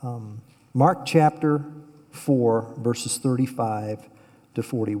Mark chapter 4, verses 35 to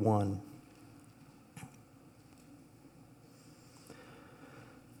 41.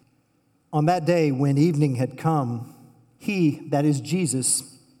 On that day when evening had come, he, that is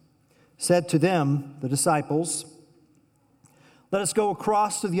Jesus, said to them, the disciples, "Let us go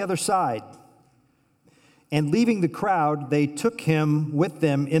across to the other side." And leaving the crowd, they took him with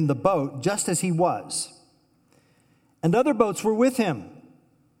them in the boat, just as he was. And other boats were with him.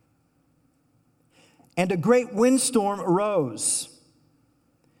 And a great windstorm arose,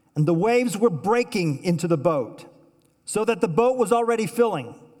 and the waves were breaking into the boat, so that the boat was already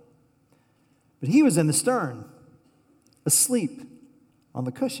filling. But he was in the stern, asleep on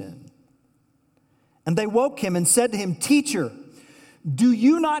the cushion. And they woke him and said to him, "Teacher, do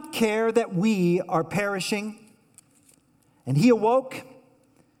you not care that we are perishing?" And he awoke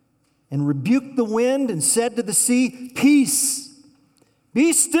and rebuked the wind and said to the sea, "Peace,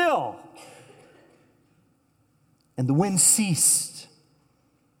 be still." And the wind ceased,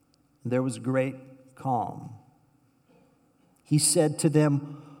 and there was great calm. He said to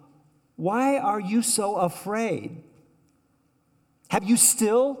them, "Why are you so afraid? Have you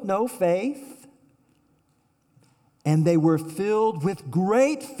still no faith?" And they were filled with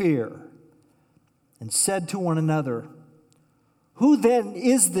great fear and said to one another, "Who then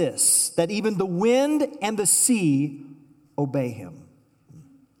is this that even the wind and the sea obey him?"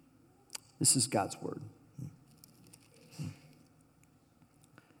 This is God's word.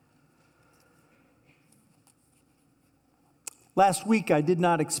 Last week, I did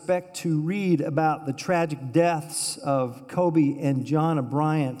not expect to read about the tragic deaths of Kobe and John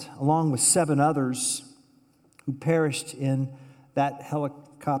Bryant, along with 7 others who perished in that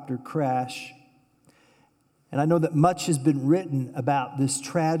helicopter crash. And I know that much has been written about this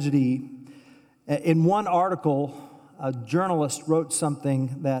tragedy. In one article, a journalist wrote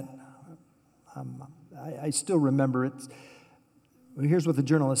something that I still remember. Here's what the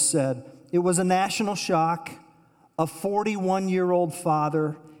journalist said. "It was a national shock. A 41-year-old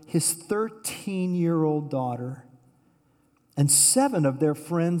father, his 13-year-old daughter, and 7 of their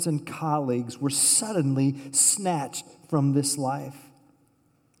friends and colleagues were suddenly snatched from this life.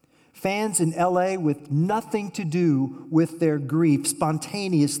 Fans in LA with nothing to do with their grief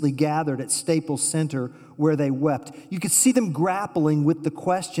spontaneously gathered at Staples Center where they wept. You could see them grappling with the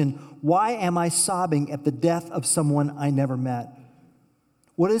question, why am I sobbing at the death of someone I never met?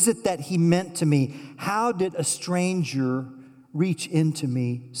 What is it that he meant to me? How did a stranger reach into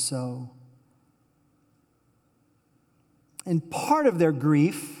me so?" And part of their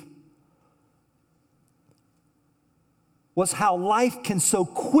grief was how life can so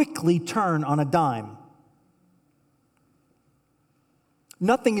quickly turn on a dime.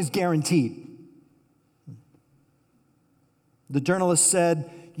 Nothing is guaranteed. The journalist said,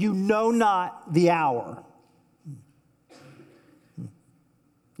 "You know not the hour."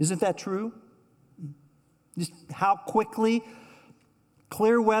 Isn't that true? Just how quickly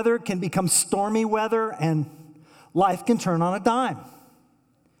clear weather can become stormy weather and life can turn on a dime.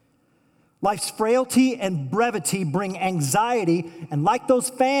 Life's frailty and brevity bring anxiety, and like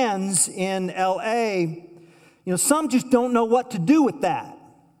those fans in LA, some just don't know what to do with that.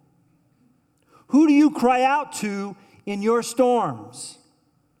 Who do you cry out to in your storms?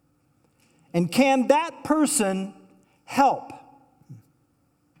 And can that person help?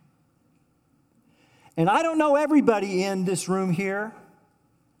 And I don't know everybody in this room here,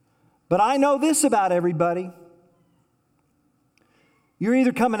 but I know this about everybody. You're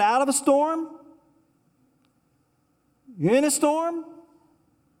either coming out of a storm, you're in a storm,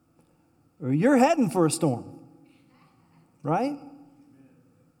 or you're heading for a storm, right?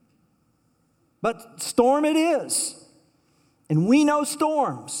 But storm it is. And we know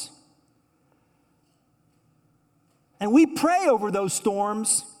storms. And we pray over those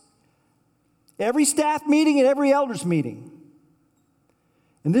storms every staff meeting and every elders meeting.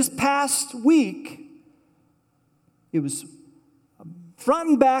 And this past week, it was front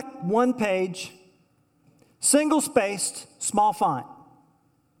and back, one page, single-spaced, small font.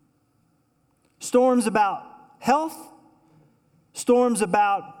 Storms about health, storms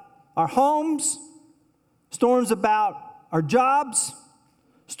about our homes, storms about our jobs,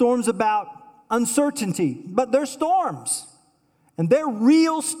 storms about uncertainty. But they're storms, and they're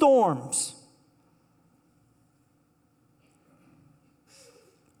real storms.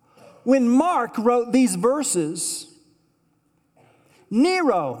 When Mark wrote these verses,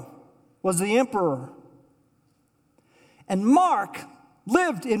 Nero was the emperor. And Mark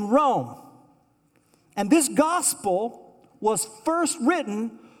lived in Rome. And this gospel was first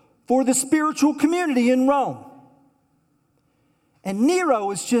written for the spiritual community in Rome. And Nero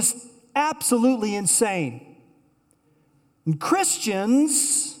was just absolutely insane. And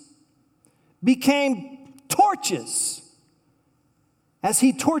Christians became torches as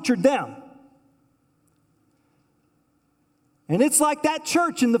he tortured them. And it's like that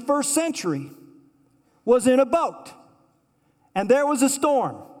church in the first century was in a boat, and there was a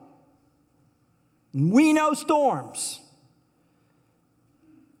storm. And we know storms.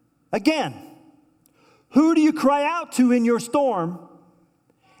 Again, who do you cry out to in your storm?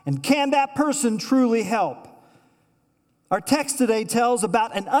 And can that person truly help? Our text today tells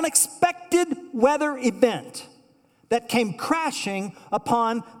about an unexpected weather event that came crashing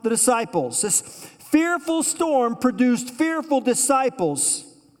upon the disciples. This fearful storm produced fearful disciples.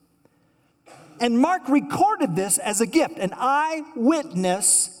 And Mark recorded this as a gift, an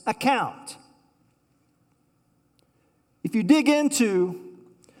eyewitness account. If you dig into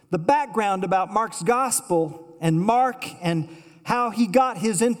the background about Mark's gospel and Mark and how he got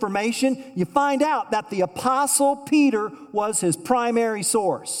his information, you find out that the Apostle Peter was his primary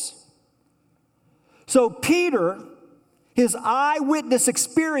source. So Peter, his eyewitness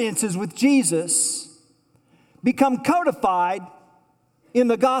experiences with Jesus become codified in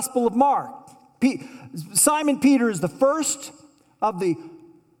the Gospel of Mark. Simon Peter is the first of the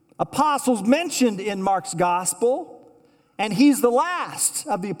apostles mentioned in Mark's Gospel, and he's the last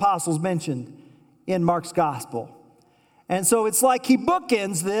of the apostles mentioned in Mark's Gospel. And so it's like he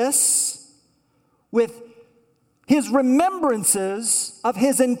bookends this with his remembrances of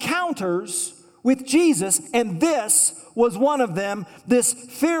his encounters with Jesus, and this was one of them, this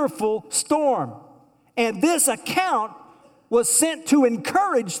fearful storm. And this account was sent to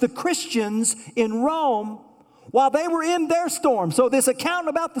encourage the Christians in Rome while they were in their storm. So this account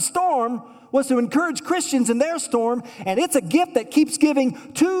about the storm was to encourage Christians in their storm, and it's a gift that keeps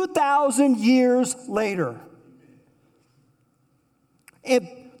giving 2,000 years later. And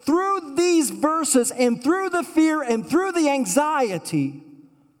through these verses and through the fear and through the anxiety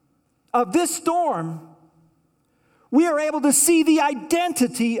of this storm, we are able to see the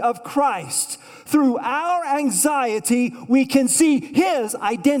identity of Christ. Through our anxiety, we can see his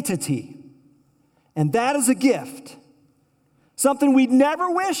identity. And that is a gift. Something we'd never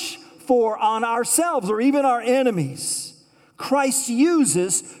wish for on ourselves or even our enemies. Christ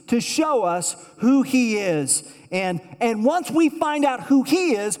uses to show us who he is. And once we find out who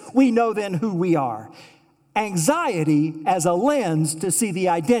he is, we know then who we are. Anxiety as a lens to see the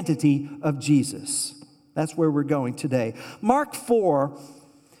identity of Jesus. That's where we're going today. Mark 4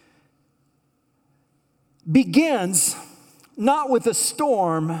 begins not with a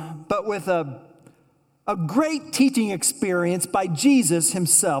storm, but with a great teaching experience by Jesus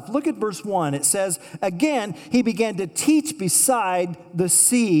himself. Look at verse 1. It says, "Again, he began to teach beside the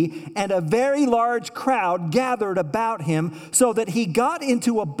sea, and a very large crowd gathered about him, so that he got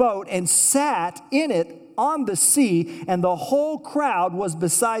into a boat and sat in it on the sea, and the whole crowd was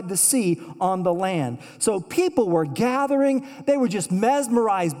beside the sea on the land." So people were gathering. They were just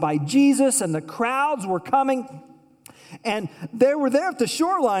mesmerized by Jesus, and the crowds were coming. And they were there at the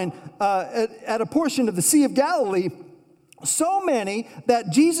shoreline at a portion of the Sea of Galilee, so many that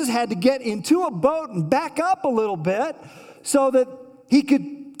Jesus had to get into a boat and back up a little bit so that he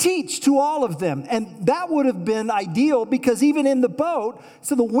could teach to all of them. And that would have been ideal because even in the boat,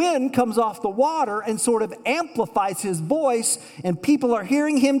 so the wind comes off the water and sort of amplifies his voice, and people are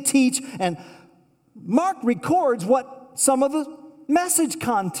hearing him teach. And Mark records what some of the message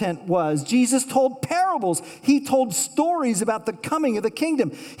content was. Jesus told parables. He told stories about the coming of the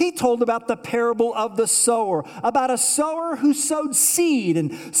kingdom. He told about the parable of the sower, about a sower who sowed seed,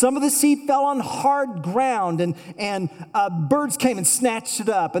 and some of the seed fell on hard ground, and birds came and snatched it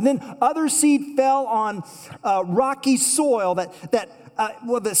up. And then other seed fell on rocky soil that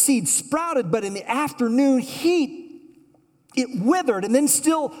the seed sprouted, but in the afternoon heat, it withered. And then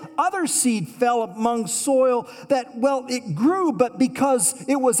still other seed fell among soil that, well, it grew, but because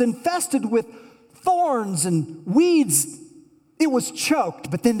it was infested with thorns and weeds, it was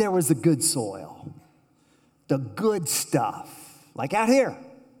choked. But then there was the good soil, the good stuff, like out here.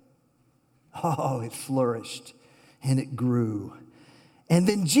 Oh, it flourished and it grew. And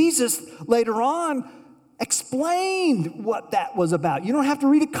then Jesus later on explained what that was about. You don't have to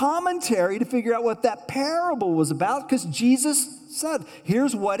read a commentary to figure out what that parable was about, because Jesus said,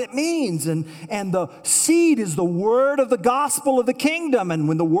 here's what it means. And the seed is the word of the gospel of the kingdom. And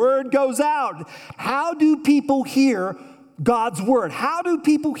when the word goes out, how do people hear God's word? How do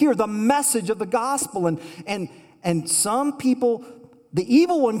people hear the message of the gospel? And some people the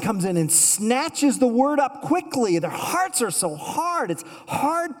evil one comes in and snatches the word up quickly. Their hearts are so hard. It's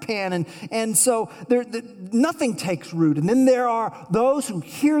hard pan. And so nothing takes root. And then there are those who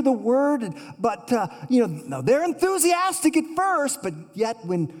hear the word, but they're enthusiastic at first, but yet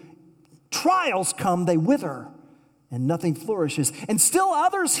when trials come, they wither and nothing flourishes. And still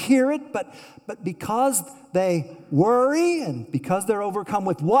others hear it, but because they worry and because they're overcome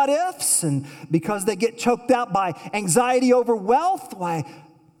with what ifs and because they get choked out by anxiety over wealth, why,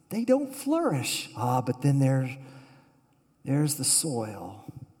 they don't flourish. But then there's the soil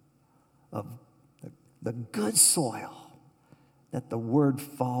of the good soil that the word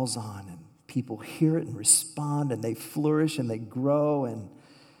falls on, and people hear it and respond, and they flourish and they grow, and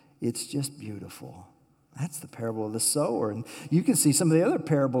it's just beautiful. That's the parable of the sower. And you can see some of the other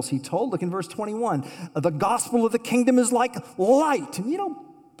parables he told. Look in verse 21. The gospel of the kingdom is like light. And you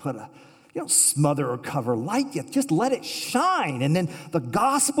don't smother or cover light. You just let it shine. And then the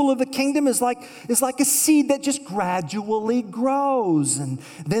gospel of the kingdom is like a seed that just gradually grows. And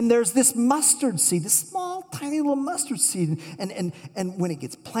then there's this mustard seed, this small, tiny little mustard seed. And when it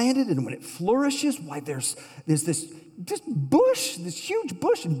gets planted and when it flourishes, why, there's this bush, this huge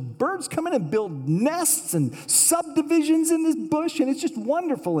bush, and birds come in and build nests and subdivisions in this bush, and it's just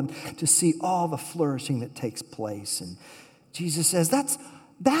wonderful, and to see all the flourishing that takes place. And Jesus says that's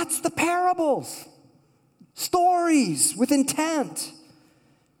the parables, stories with intent.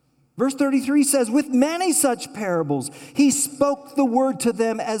 Verse 33 says, with many such parables, he spoke the word to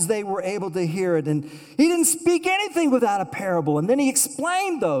them as they were able to hear it. And he didn't speak anything without a parable. And then he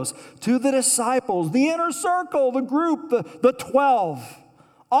explained those to the disciples, the inner circle, the group, the 12.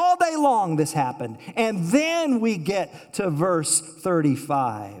 All day long this happened. And then we get to verse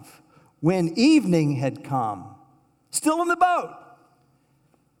 35. When evening had come, still in the boat,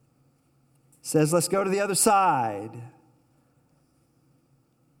 says, let's go to the other side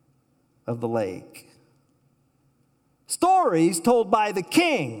of the lake. Stories told by the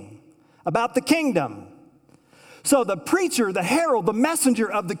king about the kingdom. So the preacher, the herald, the messenger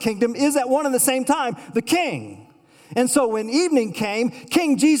of the kingdom is at one and the same time the king. And so when evening came,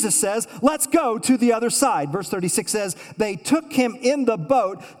 King Jesus says, let's go to the other side. Verse 36 says, they took him in the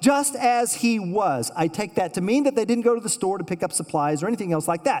boat just as he was. I take that to mean that they didn't go to the store to pick up supplies or anything else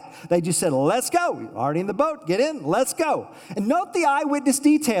like that. They just said, let's go. You're already in the boat. Get in. Let's go. And note the eyewitness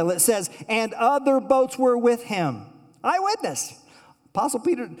detail. It says, and other boats were with him. Eyewitness. Apostle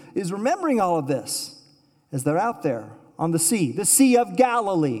Peter is remembering all of this as they're out there on the Sea of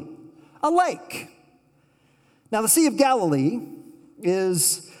Galilee, a lake. Now, the Sea of Galilee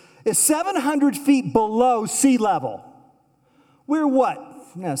is 700 feet below sea level. We're what?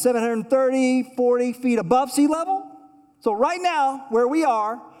 730, 40 feet above sea level? So right now, where we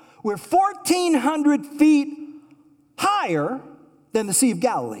are, we're 1,400 feet higher than the Sea of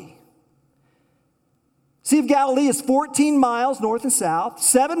Galilee. Sea of Galilee is 14 miles north and south,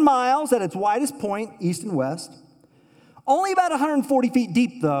 7 miles at its widest point, east and west. Only about 140 feet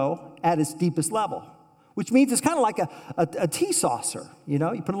deep, though, at its deepest level. Which means it's kind of like a tea saucer. You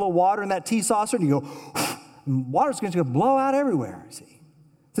put a little water in that tea saucer and you go, and water's going to blow out everywhere, see.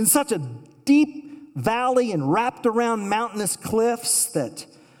 It's in such a deep valley and wrapped around mountainous cliffs that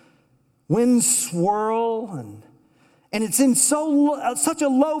winds swirl. And it's in such a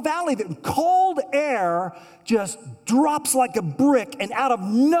low valley that cold air just drops like a brick, and out of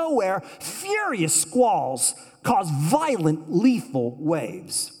nowhere, furious squalls cause violent, lethal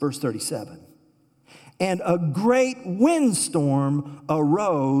waves. Verse 37. And a great windstorm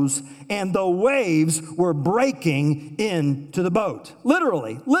arose, and the waves were breaking into the boat.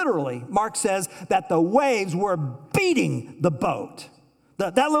 Literally, Mark says that the waves were beating the boat.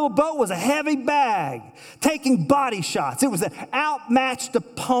 That little boat was a heavy bag, taking body shots. It was an outmatched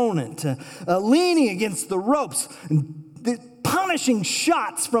opponent, leaning against the ropes, punishing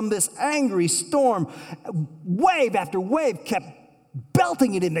shots from this angry storm. Wave after wave kept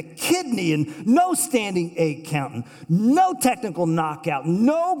belting it in the kidney, and no standing 8 counting, no technical knockout,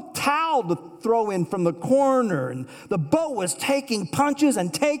 no towel to throw in from the corner, and the boat was taking punches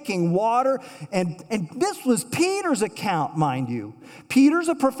and taking water, and this was Peter's account, mind you. Peter's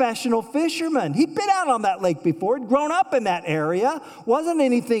a professional fisherman. He'd been out on that lake before. He'd grown up in that area. Wasn't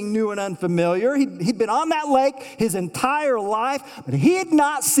anything new and unfamiliar. He'd been on that lake his entire life, but he had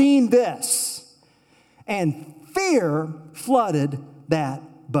not seen this. And fear flooded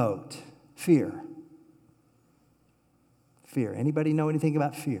that boat. Fear. Anybody know anything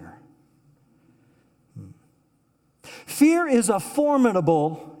about fear? Fear is a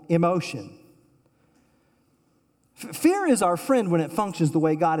formidable emotion. Fear is our friend when it functions the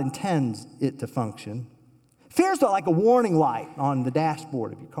way God intends it to function. Fear's like a warning light on the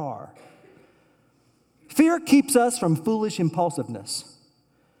dashboard of your car. Fear keeps us from foolish impulsiveness.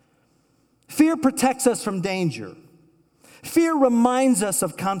 Fear protects us from danger. Fear reminds us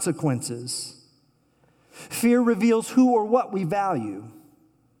of consequences. Fear reveals who or what we value.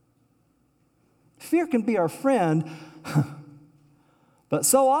 Fear can be our friend, but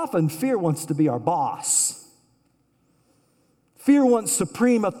so often fear wants to be our boss. Fear wants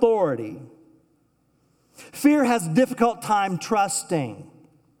supreme authority. Fear has a difficult time trusting.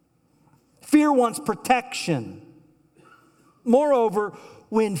 Fear wants protection. Moreover,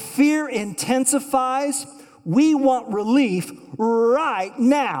 when fear intensifies, we want relief right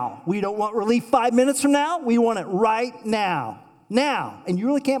now. We don't want relief 5 minutes from now. We want it right now. Now. And you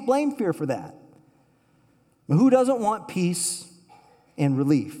really can't blame fear for that. But who doesn't want peace and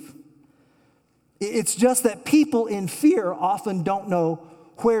relief? It's just that people in fear often don't know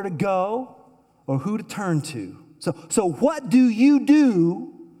where to go or who to turn to. So what do you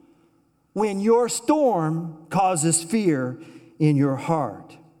do when your storm causes fear in your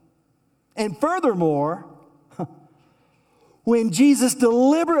heart? And furthermore, when Jesus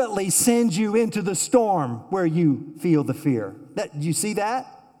deliberately sends you into the storm where you feel the fear. Do you see that?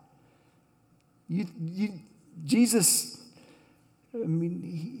 Jesus,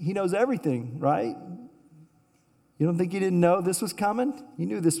 he knows everything, right? You don't think he didn't know this was coming? He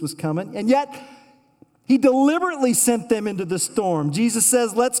knew this was coming. And yet, he deliberately sent them into the storm. Jesus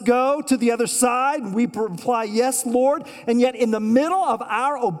says, let's go to the other side. And we reply, yes, Lord. And yet, in the middle of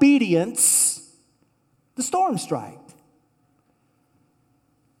our obedience, the storm strikes.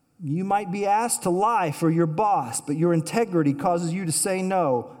 You might be asked to lie for your boss, but your integrity causes you to say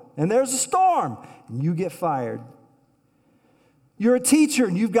no. And there's a storm, and you get fired. You're a teacher,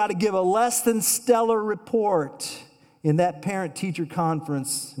 and you've got to give a less than stellar report in that parent-teacher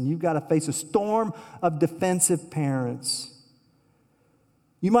conference, and you've got to face a storm of defensive parents.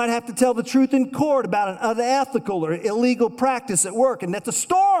 You might have to tell the truth in court about an unethical or illegal practice at work, and that's a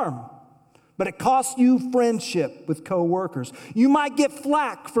storm. But it costs you friendship with coworkers. You might get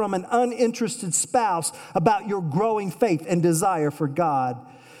flack from an uninterested spouse about your growing faith and desire for God.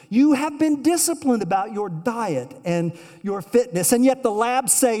 You have been disciplined about your diet and your fitness, and yet the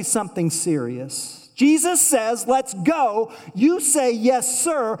labs say something serious. Jesus says, let's go. You say, yes,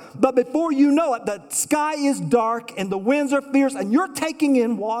 sir. But before you know it, the sky is dark and the winds are fierce, and you're taking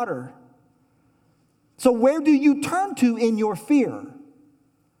in water. So where do you turn to in your fear?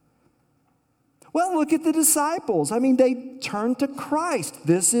 Well, look at the disciples. I mean, they turned to Christ.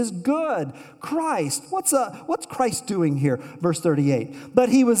 This is good. Christ. What's Christ doing here? Verse 38. But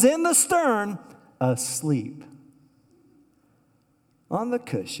he was in the stern, asleep on the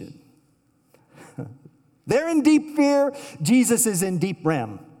cushion. They're in deep fear. Jesus is in deep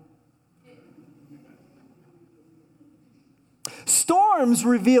REM. Storms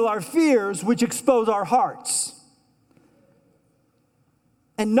reveal our fears, which expose our hearts.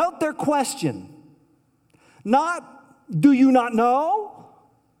 And note their question. Not, do you not know?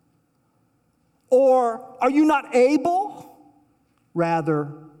 Or, are you not able?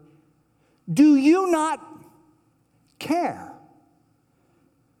 Rather, do you not care?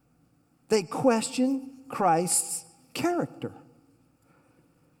 They question Christ's character.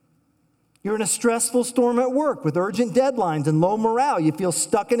 You're in a stressful storm at work with urgent deadlines and low morale. You feel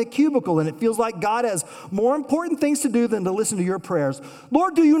stuck in a cubicle, and it feels like God has more important things to do than to listen to your prayers.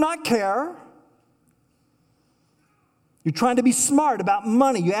 Lord, do you not care? You're trying to be smart about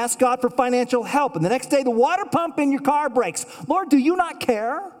money. You ask God for financial help, and the next day the water pump in your car breaks. Lord, do you not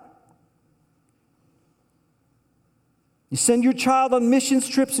care? You send your child on missions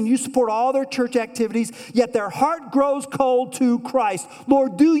trips and you support all their church activities, yet their heart grows cold to Christ.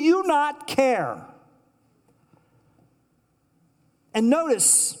 Lord, do you not care? And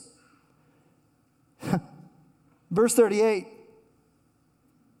notice, verse 38,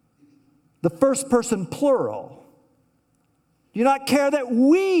 the first person plural. Do you not care that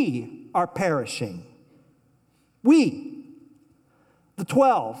we are perishing? We, the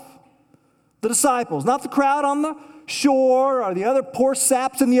 12, the disciples, not the crowd on the shore or the other poor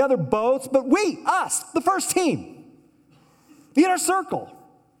saps in the other boats, but we, us, the first team, the inner circle,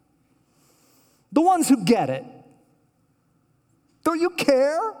 the ones who get it. Don't you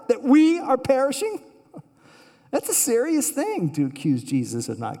care that we are perishing? That's a serious thing to accuse Jesus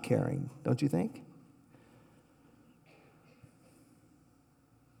of not caring, don't you think?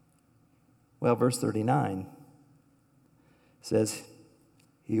 Well, verse 39 says,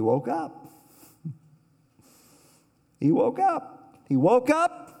 he woke up. He woke up. He woke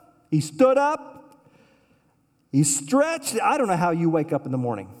up. He stood up. He stretched. I don't know how you wake up in the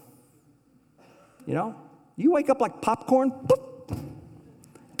morning. You know? You wake up like popcorn, boop,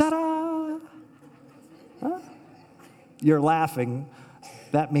 ta-da! Huh? You're laughing.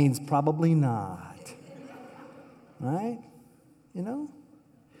 That means probably not. Right? You know?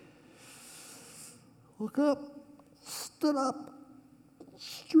 Woke up, stood up,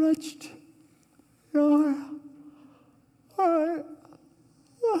 stretched. All right.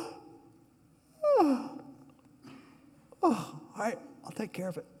 All right, I'll take care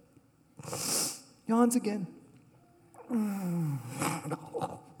of it. Yawns again.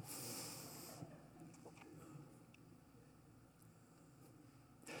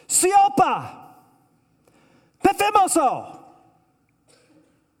 Siopa! Pefimoso!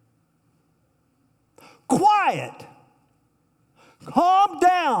 Quiet! Calm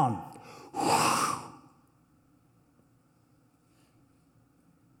down!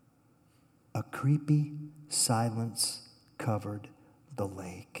 A creepy silence covered the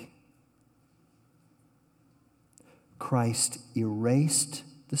lake. Christ erased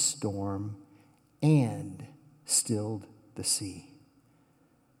the storm and stilled the sea.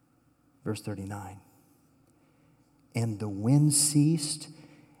 Verse 39. And the wind ceased,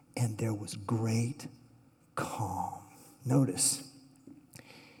 and there was great calm. Notice,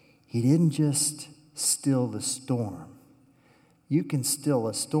 he didn't just still the storm. You can still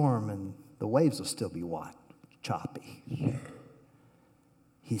a storm and the waves will still be what? Choppy.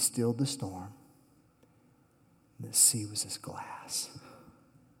 He stilled the storm. The sea was as glass.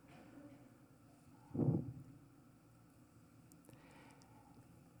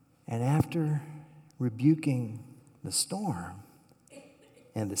 And after rebuking the storm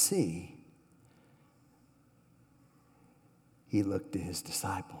and the sea, he looked to his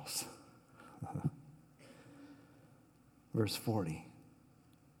disciples. Verse 40.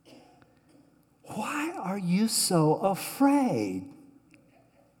 Why are you so afraid?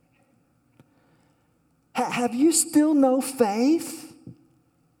 Have you still no faith?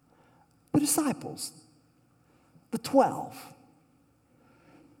 The disciples, the 12,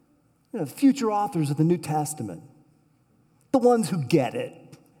 the future authors of the New Testament, the ones who get it.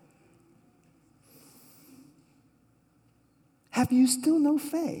 Have you still no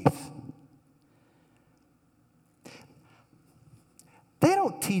faith? They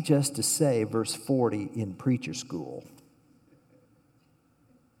don't teach us to say verse 40 in preacher school.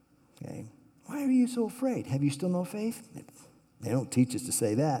 Okay. Why are you so afraid? Have you still no faith? They don't teach us to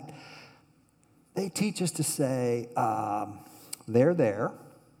say that. They teach us to say, they're there.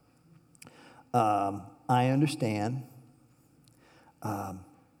 I understand.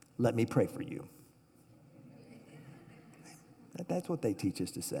 Let me pray for you. That's what they teach us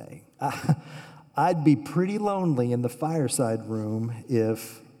to say. I'd be pretty lonely in the fireside room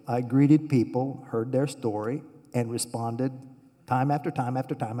if I greeted people, heard their story, and responded time after time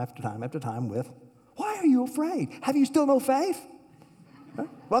after time after time after time with, why are you afraid? Have you still no faith? Huh?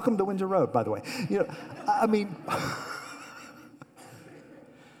 Welcome to Windsor Road, by the way. I mean,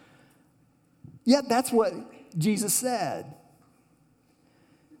 yet that's what Jesus said.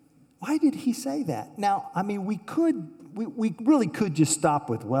 Why did he say that? Now, I mean, we really could just stop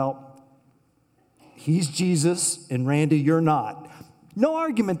with, well, he's Jesus, and Randy, you're not. No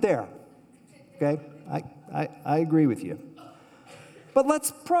argument there, okay? I agree with you. But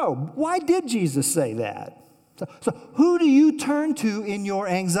let's probe. Why did Jesus say that? So who do you turn to in your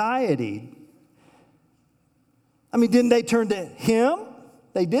anxiety? I mean, didn't they turn to him?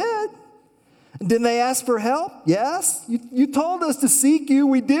 They did. And didn't they ask for help? Yes. You told us to seek you.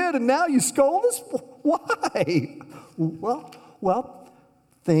 We did, and now you scold us? Why? Well,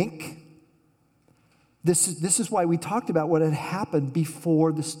 think. This is why we talked about what had happened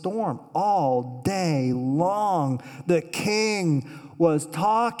before the storm. All day long, the king was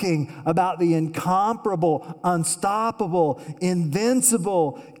talking about the incomparable, unstoppable,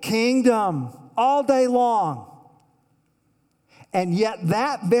 invincible kingdom all day long. And yet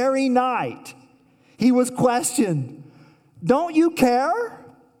that very night, he was questioned. Don't you care?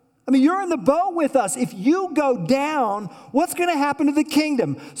 I mean, you're in the boat with us. If you go down, what's going to happen to the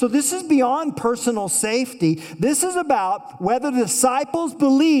kingdom? So this is beyond personal safety. This is about whether the disciples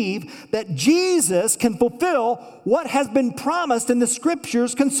believe that Jesus can fulfill what has been promised in the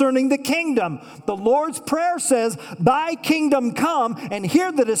scriptures concerning the kingdom. The Lord's Prayer says, thy kingdom come. And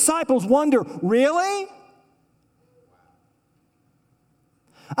here the disciples wonder, really?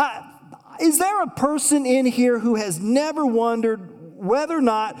 Is there a person in here who has never wondered whether or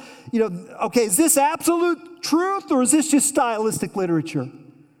not, okay, is this absolute truth or is this just stylistic literature?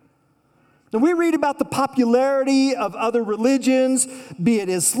 Now, we read about the popularity of other religions, be it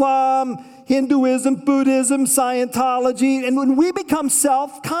Islam, Hinduism, Buddhism, Scientology, and when we become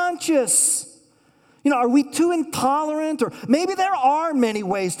self-conscious, Are we too intolerant? Or maybe there are many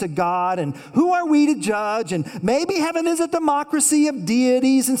ways to God, and who are we to judge? And maybe heaven is a democracy of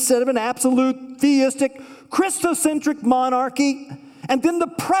deities instead of an absolute theistic, Christocentric monarchy. And then the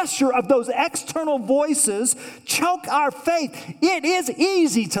pressure of those external voices choke our faith. It is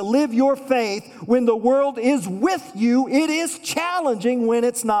easy to live your faith when the world is with you. It is challenging when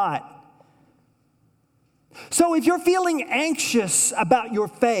it's not. So if you're feeling anxious about your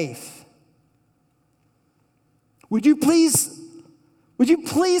faith, would you please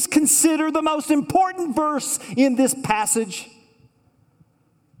consider the most important verse in this passage?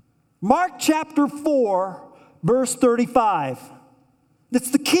 Mark chapter 4, verse 35.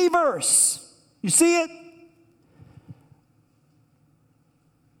 That's the key verse. You see it?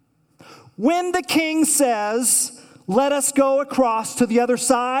 When the king says, "Let us go across to the other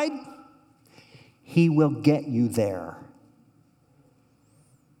side," he will get you there.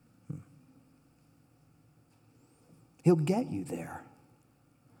 He'll get you there.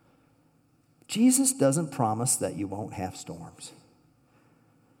 Jesus doesn't promise that you won't have storms.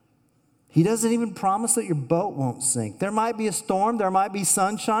 He doesn't even promise that your boat won't sink. There might be a storm, there might be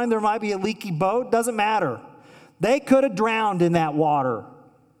sunshine, there might be a leaky boat, doesn't matter. They could have drowned in that water.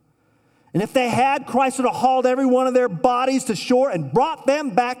 And if they had, Christ would have hauled every one of their bodies to shore and brought them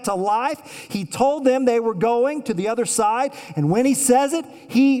back to life. He told them they were going to the other side, and when he says it,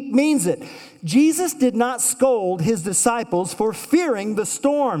 he means it. Jesus did not scold his disciples for fearing the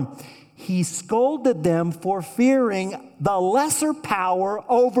storm. He scolded them for fearing the lesser power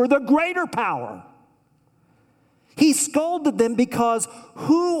over the greater power. He scolded them because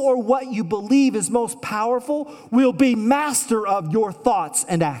who or what you believe is most powerful will be master of your thoughts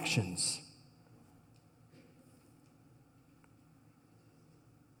and actions.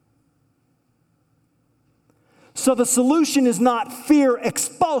 So the solution is not fear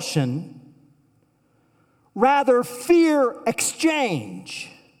expulsion, rather fear exchange.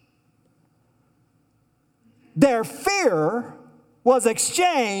 Their fear was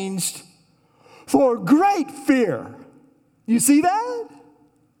exchanged for great fear. You see that?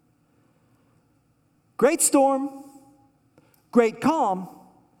 Great storm, great calm,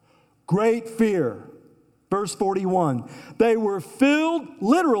 great fear. Verse 41. They were filled,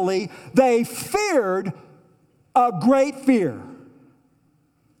 literally, they feared a great fear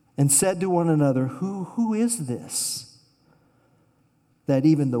and said to one another, Who is this that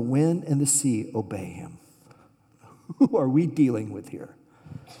even the wind and the sea obey him? Who are we dealing with here?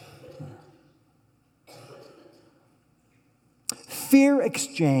 Fear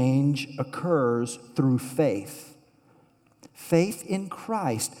exchange occurs through faith. Faith in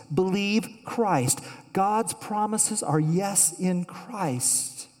Christ. Believe Christ. God's promises are yes in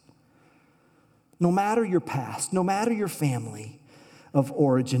Christ. No matter your past, no matter your family of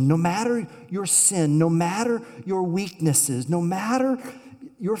origin, no matter your sin, no matter your weaknesses, no matter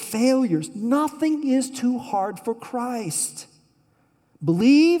your failures, nothing is too hard for Christ.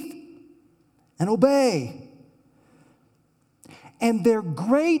 Believe and obey. And their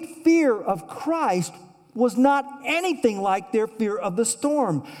great fear of Christ was not anything like their fear of the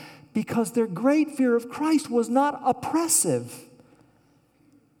storm, because their great fear of Christ was not oppressive.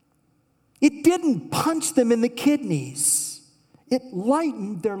 It didn't punch them in the kidneys. It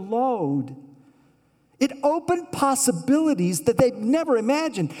lightened their load. It opened possibilities that they'd never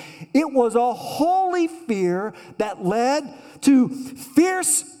imagined. It was a holy fear that led to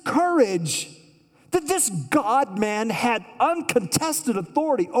fierce courage. That this God-man had uncontested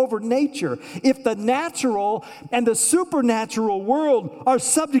authority over nature. If the natural and the supernatural world are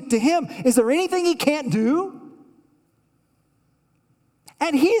subject to him, is there anything he can't do?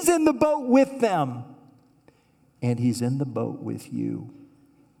 And he's in the boat with them. And he's in the boat with you.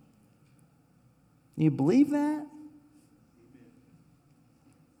 You believe that?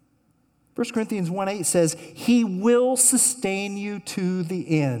 1 Corinthians 1:8 says, he will sustain you to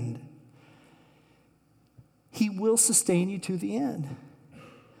the end. He will sustain you to the end.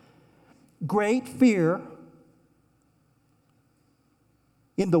 Great fear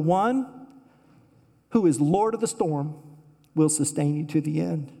in the one who is Lord of the storm will sustain you to the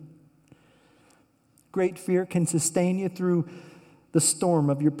end. Great fear can sustain you through the storm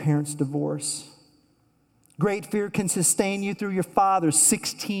of your parents' divorce. Great fear can sustain you through your father's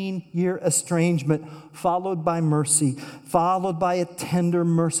 16-year estrangement, followed by mercy, followed by a tender,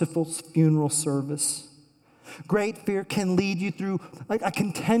 merciful funeral service. Great fear can lead you through a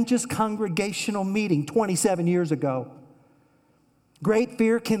contentious congregational meeting 27 years ago. Great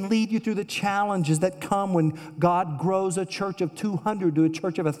fear can lead you through the challenges that come when God grows a church of 200 to a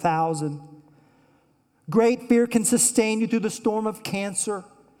church of 1,000. Great fear can sustain you through the storm of cancer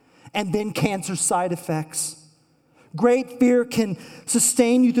and then cancer side effects. Great fear can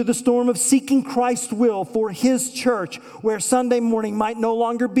sustain you through the storm of seeking Christ's will for His church, where Sunday morning might no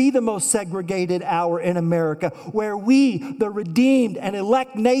longer be the most segregated hour in America, where we, the redeemed and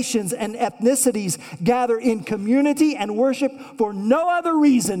elect nations and ethnicities, gather in community and worship for no other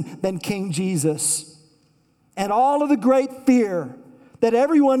reason than King Jesus. And all of the great fear that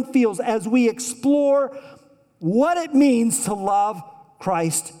everyone feels as we explore what it means to love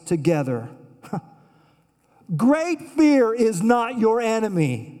Christ together. Great fear is not your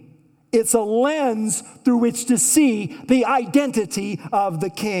enemy. It's a lens through which to see the identity of the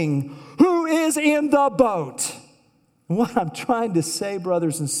King who is in the boat. What I'm trying to say,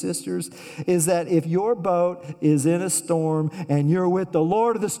 brothers and sisters, is that if your boat is in a storm and you're with the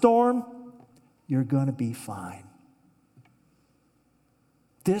Lord of the storm, you're going to be fine.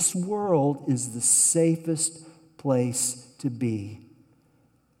 This world is the safest place to be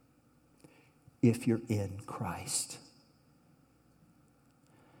if you're in Christ.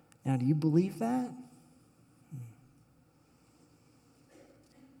 Now, do you believe that?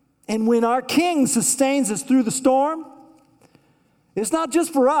 And when our King sustains us through the storm, it's not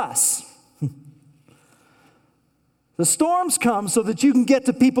just for us. The storms come so that you can get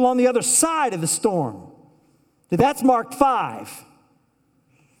to people on the other side of the storm. That's Mark 5.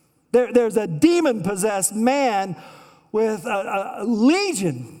 There's a demon-possessed man with a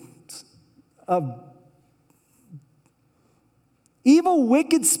legion of evil,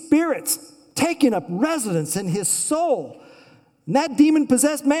 wicked spirits taking up residence in his soul. And that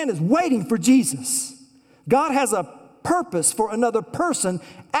demon-possessed man is waiting for Jesus. God has a purpose for another person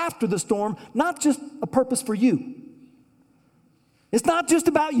after the storm, not just a purpose for you. It's not just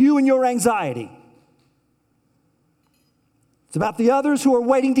about you and your anxiety. It's about the others who are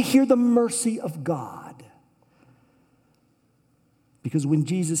waiting to hear the mercy of God. Because when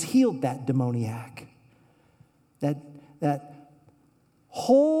Jesus healed that demoniac, that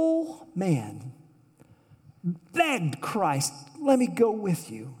whole man begged Christ, let me go with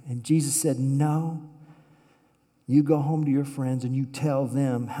you. And Jesus said, no. You go home to your friends and you tell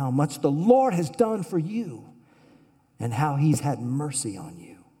them how much the Lord has done for you and how He's had mercy on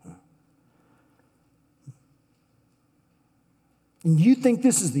you. And you think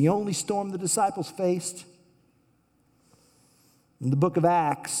this is the only storm the disciples faced? In the book of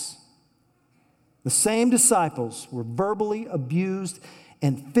Acts, the same disciples were verbally abused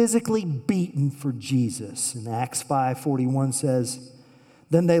and physically beaten for Jesus. And Acts 5:41 says,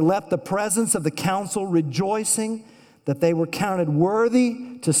 then they left the presence of the council rejoicing that they were counted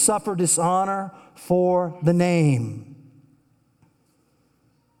worthy to suffer dishonor for the name.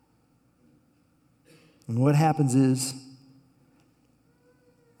 And what happens is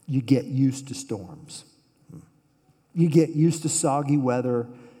you get used to storms. You get used to soggy weather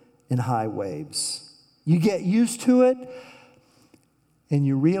and high waves. You get used to it, and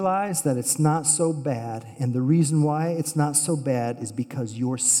you realize that it's not so bad. And the reason why it's not so bad is because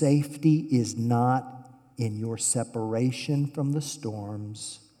your safety is not in your separation from the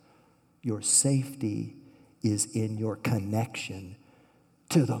storms. Your safety is in your connection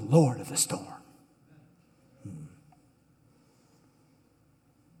to the Lord of the storm.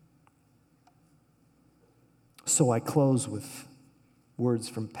 So I close with words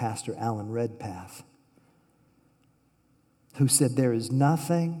from Pastor Alan Redpath, who said, there is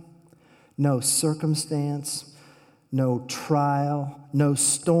nothing, no circumstance, no trial, no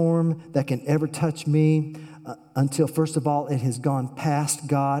storm that can ever touch me until, first of all, it has gone past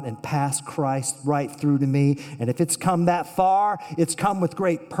God and past Christ right through to me. And if it's come that far, it's come with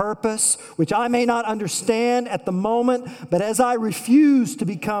great purpose, which I may not understand at the moment, but as I refuse to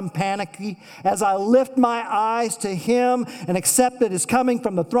become panicky, as I lift my eyes to Him and accept that it's coming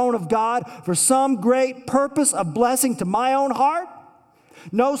from the throne of God for some great purpose of blessing to my own heart,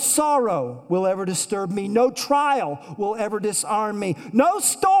 no sorrow will ever disturb me. No trial will ever disarm me. No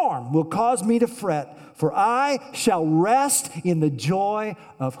storm will cause me to fret, for I shall rest in the joy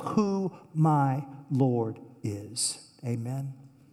of who my Lord is. Amen.